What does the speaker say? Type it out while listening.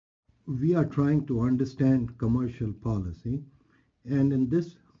We are trying to understand commercial policy, and in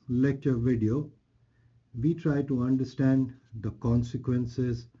this lecture video we try to understand the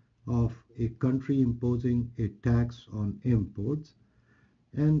consequences of a country imposing a tax on imports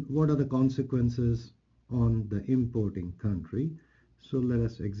and what are the consequences on the importing country. So let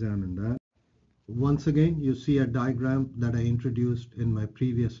us examine that. Once again, you see a diagram that I introduced in my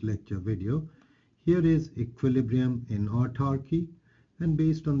previous lecture video. Here is equilibrium in autarky, and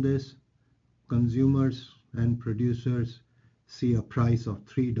based on this, consumers and producers see a price of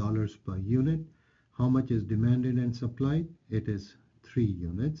 $3 per unit. How much is demanded and supplied? It is 3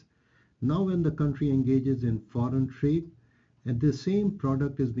 units. Now when the country engages in foreign trade, and the same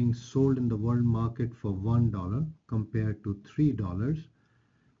product is being sold in the world market for $1 compared to $3.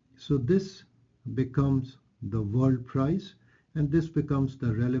 So this becomes the world price, and this becomes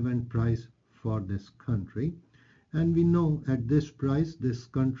the relevant price for this country. And we know at this price this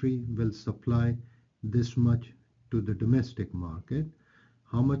country will supply this much to the domestic market.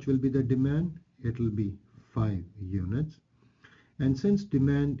 How much will be the demand? It will be 5 units. And since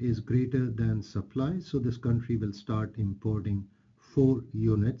demand is greater than supply, so this country will start importing 4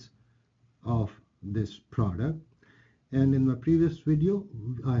 units of this product. And in my previous video,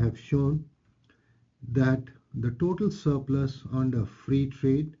 I have shown that the total surplus under free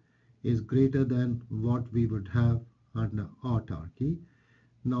trade is greater than what we would have under autarky.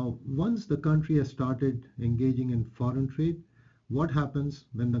 Now, once the country has started engaging in foreign trade, what happens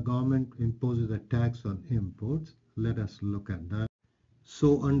when the government imposes a tax on imports? Let us look at that.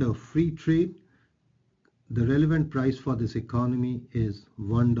 So under free trade, the relevant price for this economy is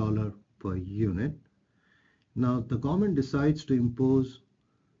 $1 per unit. Now the government decides to impose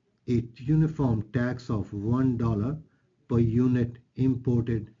a uniform tax of $1 per unit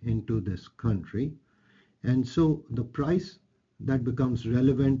imported into this country. And so the price that becomes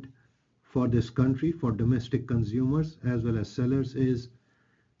relevant for this country, for domestic consumers as well as sellers, is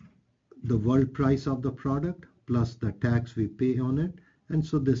the world price of the product plus the tax we pay on it. And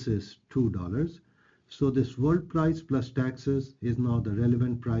so this is $2. So this world price plus taxes is now the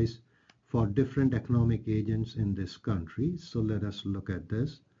relevant price for different economic agents in this country. So let us look at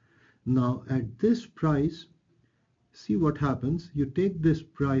this. Now at this price, see what happens. You take this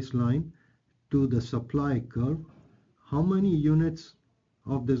price line to the supply curve. How many units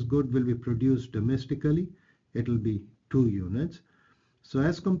of this good will be produced domestically? It will be 2 units. So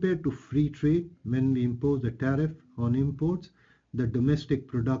as compared to free trade, when we impose a tariff on imports, the domestic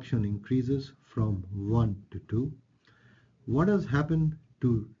production increases from 1 to 2. What has happened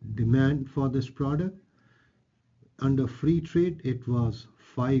to demand for this product? Under free trade, it was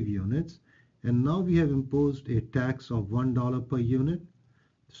 5 units, and now we have imposed a tax of $1 per unit.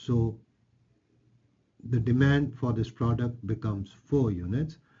 So the demand for this product becomes 4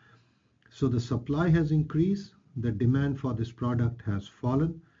 units. So the supply has increased, the demand for this product has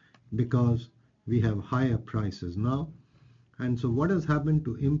fallen because we have higher prices now. And so what has happened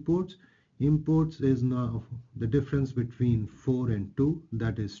to imports? Imports is now the difference between 4 and 2,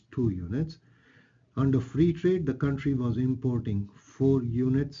 that is 2 units. Under free trade, the country was importing 4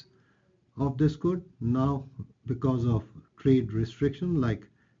 units of this good. Now, because of trade restriction like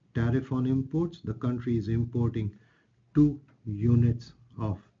tariff on imports, the country is importing 2 units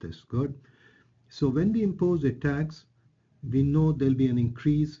of this good. So when we impose a tax, we know there'll be an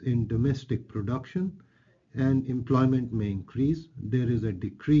increase in domestic production and employment may increase. There is a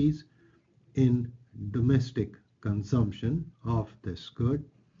decrease in domestic consumption of this good.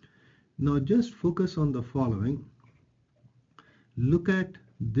 Now just focus on the following. Look at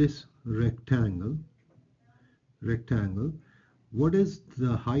this rectangle. What is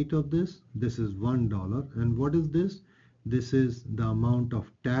the height of this? This is $1. And what is this? This is the amount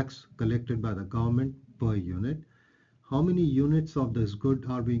of tax collected by the government per unit. How many units of this good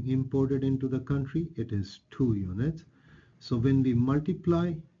are being imported into the country? It is 2 units. So when we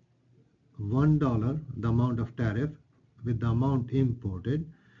multiply $1, the amount of tariff, with the amount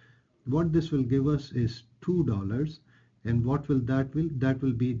imported, what this will give us is $2. And what will that will? That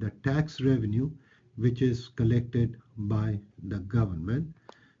will be the tax revenue which is collected by the government.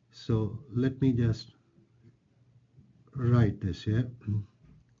 So let me just write this here,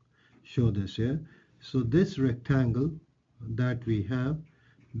 show this here. So this rectangle that we have,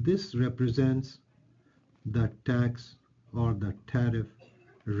 this represents the tax or the tariff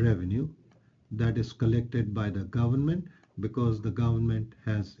revenue that is collected by the government because the government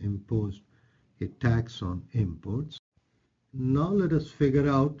has imposed a tax on imports. Now let us figure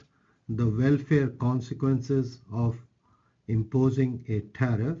out the welfare consequences of imposing a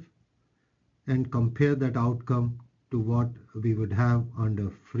tariff and compare that outcome to what we would have under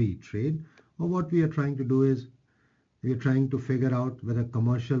free trade. Or what we are trying to do is we are trying to figure out whether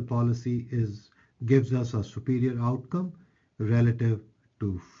commercial policy gives us a superior outcome relative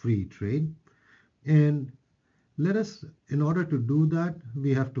to free trade. And in order to do that,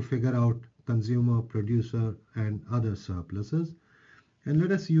 we have to figure out consumer, producer, and other surpluses. And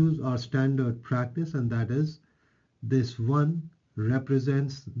let us use our standard practice, and that is this 1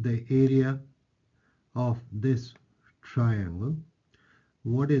 represents the area of this triangle.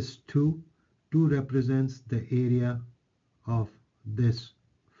 What is 2? 2 represents the area of this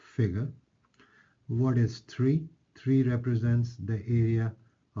figure. What is 3? 3 represents the area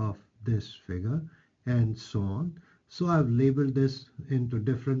of this figure, and so on. So I've labeled this into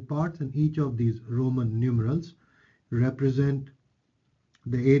different parts, and each of these Roman numerals represent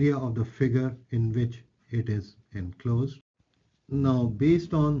the area of the figure in which it is enclosed. Now,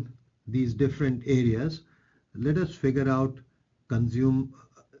 based on these different areas, let us figure out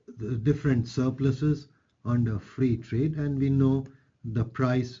the different surpluses under free trade, and we know the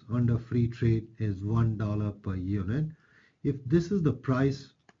price under free trade is $1 per unit. If this is the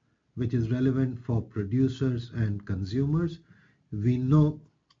price which is relevant for producers and consumers, we know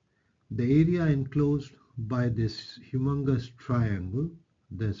the area enclosed by this humongous triangle,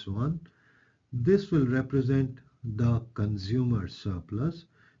 this one, this will represent the consumer surplus.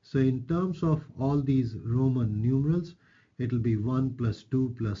 So in terms of all these Roman numerals, it will be 1 plus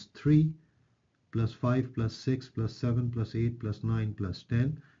 2 plus 3 plus 5 plus 6 plus 7 plus 8 plus 9 plus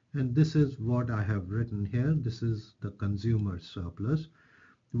 10. And this is what I have written here. This is the consumer surplus.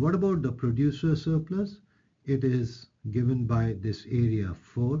 What about the producer surplus? It is given by this area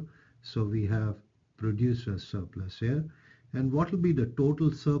 4. So we have producer surplus here. And what will be the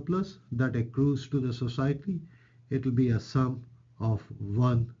total surplus that accrues to the society? It will be a sum of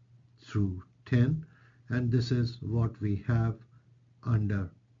 1 through 10. And this is what we have under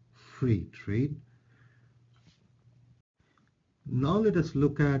free trade. Now let us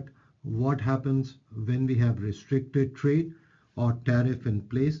look at what happens when we have restricted trade or tariff in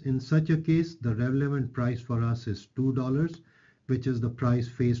place. In such a case, the relevant price for us is $2, which is the price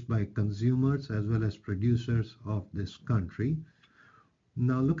faced by consumers as well as producers of this country.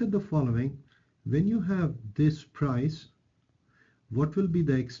 Now look at the following. When you have this price, what will be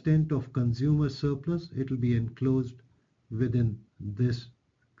the extent of consumer surplus? It will be enclosed within this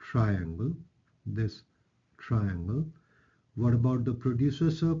triangle. What about the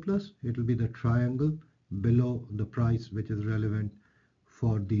producer surplus? It will be the triangle below the price which is relevant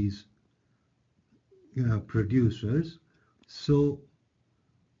for these producers. So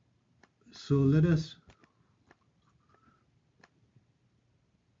let us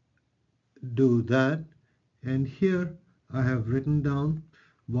do that. And here I have written down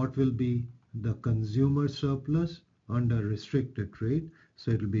what will be the consumer surplus under restricted trade.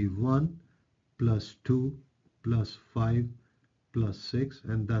 So it will be 1 plus 2 plus 5 plus 6,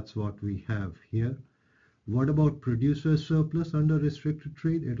 and that's what we have here. What about producer surplus under restricted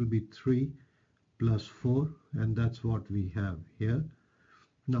trade? It will be 3 plus 4, and that's what we have here.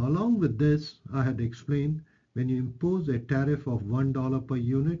 Now along with this, I had explained when you impose a tariff of $1 per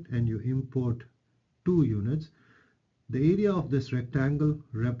unit and you import 2 units, the area of this rectangle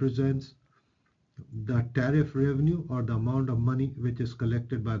represents the tariff revenue or the amount of money which is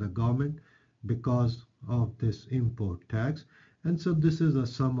collected by the government because of this import tax. And so this is a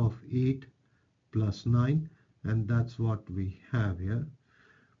sum of 8 plus 9, and that's what we have here.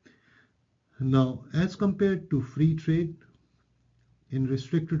 Now, as compared to free trade, in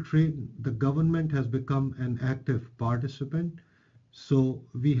restricted trade, the government has become an active participant. So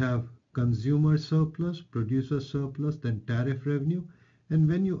we have consumer surplus, producer surplus, then tariff revenue. And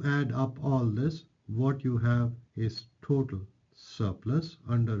when you add up all this, what you have is total surplus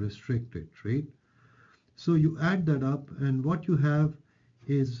under restricted trade. So you add that up, and what you have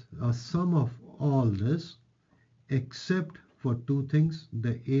is a sum of all this, except for 2 things,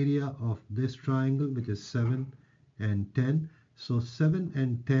 the area of this triangle, which is 7 and 10. So 7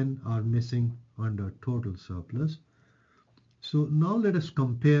 and 10 are missing under total surplus. So now let us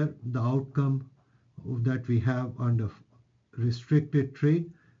compare the outcome that we have under restricted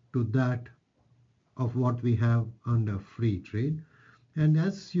trade to that of what we have under free trade. And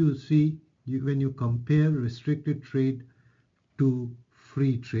as you see, when you compare restricted trade to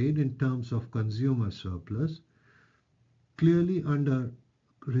free trade in terms of consumer surplus, clearly under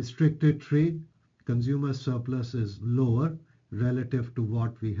restricted trade, consumer surplus is lower relative to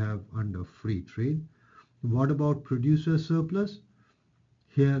what we have under free trade. What about producer surplus?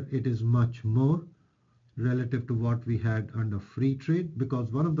 Here it is much more relative to what we had under free trade,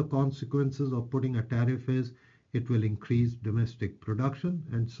 because one of the consequences of putting a tariff is it will increase domestic production,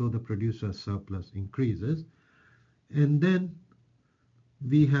 and so the producer surplus increases. And then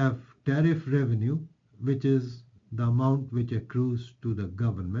we have tariff revenue, which is the amount which accrues to the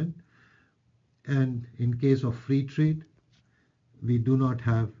government. And in case of free trade, we do not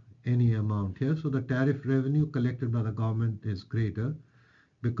have any amount here. So the tariff revenue collected by the government is greater,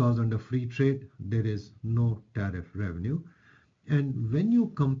 because under free trade there is no tariff revenue. And when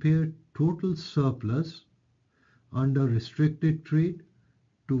you compare total surplus under restricted trade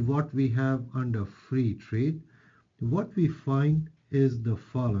to what we have under free trade, what we find is the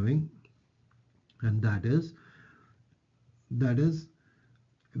following, and that is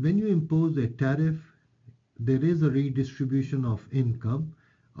when you impose a tariff, there is a redistribution of income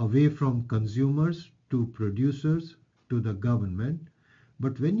away from consumers to producers to the government.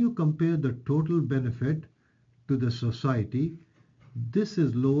 But when you compare the total benefit to the society, this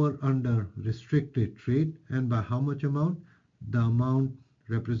is lower under restricted trade. And by how much amount? The amount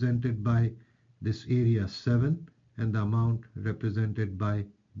represented by this area 7 and the amount represented by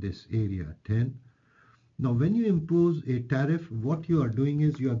this area 10. Now when you impose a tariff, what you are doing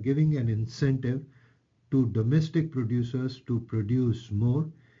is you are giving an incentive to domestic producers to produce more.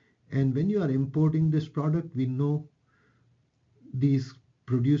 And when you are importing this product, we know these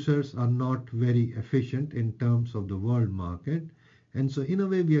producers are not very efficient in terms of the world market. And so in a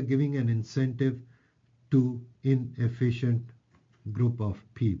way we are giving an incentive to inefficient group of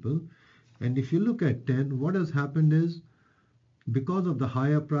people. And if you look at 10, what has happened is, because of the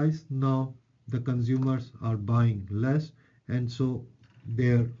higher price, now the consumers are buying less, and so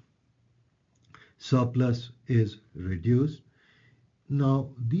their surplus is reduced.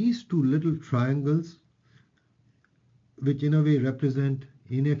 Now these two little triangles, which in a way represent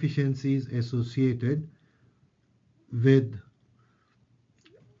inefficiencies associated with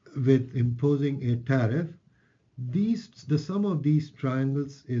imposing a tariff, the sum of these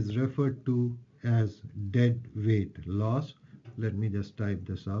triangles is referred to as deadweight loss. Let me just type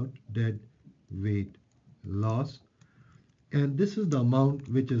this out, deadweight loss. And this is the amount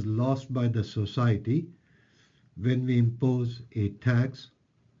which is lost by the society when we impose a tax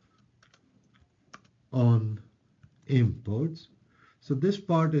on imports. So this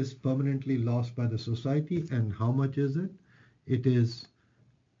part is permanently lost by the society. And how much is it? It is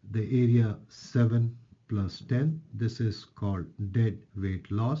the area 7 plus 10. This is called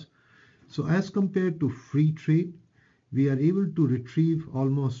deadweight loss. So as compared to free trade, we are able to retrieve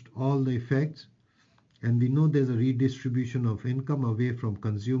almost all the effects, and we know there's a redistribution of income away from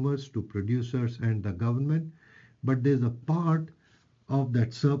consumers to producers and the government, but there's a part of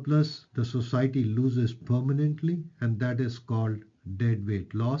that surplus the society loses permanently, and that is called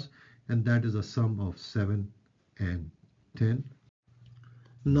deadweight loss, and that is a sum of 7 and 10.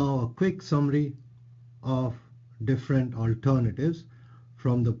 Now a quick summary of different alternatives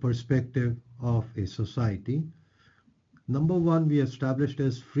from the perspective of a society. Number one, we established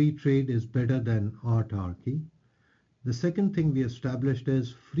as free trade is better than autarky. The second thing we established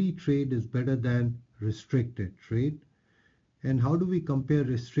is free trade is better than restricted trade. And how do we compare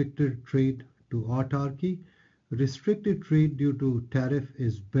restricted trade to autarky? Restricted trade due to tariff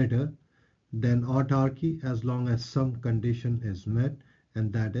is better than autarky as long as some condition is met,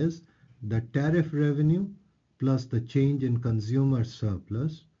 and that is the tariff revenue plus the change in consumer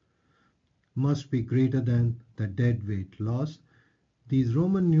surplus must be greater than the deadweight loss. These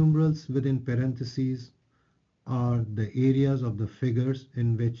Roman numerals within parentheses are the areas of the figures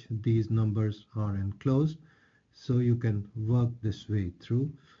in which these numbers are enclosed, so you can work this way through.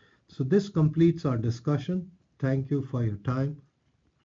 So this completes our discussion. Thank you for your time.